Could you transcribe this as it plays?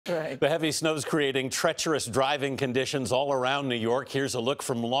Right. The heavy snow's creating treacherous driving conditions all around New York. Here's a look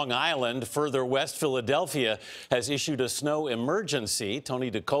from Long Island. Further west, Philadelphia has issued a snow emergency. Tony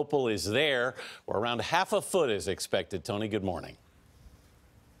Dokoupil is there, where around half a foot is expected. Tony, good morning.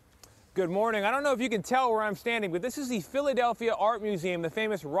 Good morning. I don't know if you can tell where I'm standing, but this is the Philadelphia Art Museum, the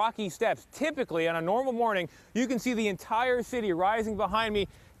famous Rocky Steps. Typically, on a normal morning, you can see the entire city rising behind me.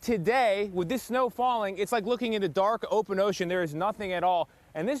 Today, with this snow falling, it's like looking into dark open ocean. There is nothing at all.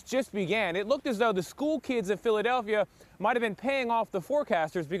 And this just began. It looked as though the school kids of Philadelphia might have been paying off the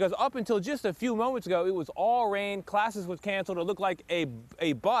forecasters, because up until just a few moments ago, it was all rain, classes was canceled, it looked like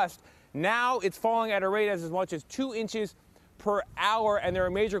a bust. Now it's falling at a rate as much as 2 inches per hour, and there are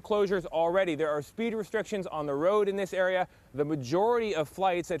major closures already. There are speed restrictions on the road in this area. The majority of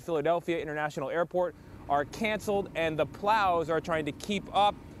flights at Philadelphia International Airport are canceled, and the plows are trying to keep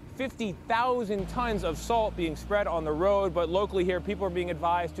up. 50,000 tons of salt being spread on the road, but locally here, people are being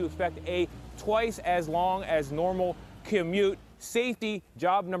advised to expect a twice as long as normal commute. Safety,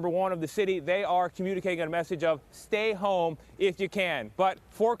 job number one of the city. They are communicating a message of stay home if you can. But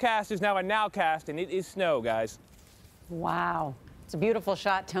forecast is now a nowcast, and it is snow, guys. Wow. It's a beautiful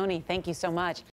shot, Tony. Thank you so much.